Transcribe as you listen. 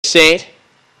set.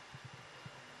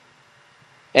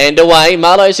 And away,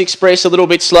 Marlowe's Express a little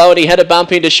bit slow, and he had a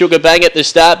bump into Sugar Bang at the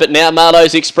start, but now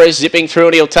Marlowe's Express zipping through,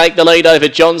 and he'll take the lead over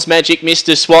John's Magic,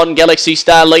 Mr. Swan, Galaxy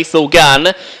Star, Lethal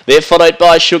Gun. They're followed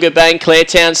by Sugar Bang,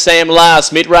 Claretown Sam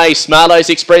last. Mid-race, Marlowe's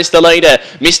Express the leader.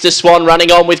 Mr. Swan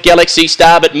running on with Galaxy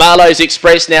Star, but Marlowe's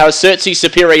Express now asserts his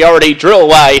superiority, drew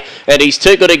away, and he's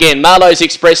too good again. Marlowe's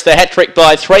Express the hat-trick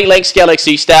by 3 lengths,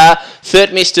 Galaxy Star. Third,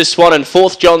 Mr. Swan, and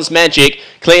fourth, John's Magic.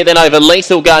 Clear then over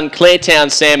Lethal Gun,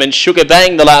 Claretown Sam, and Sugar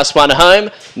Bang, the last one home.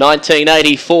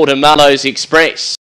 1984 to Marlowe's Express.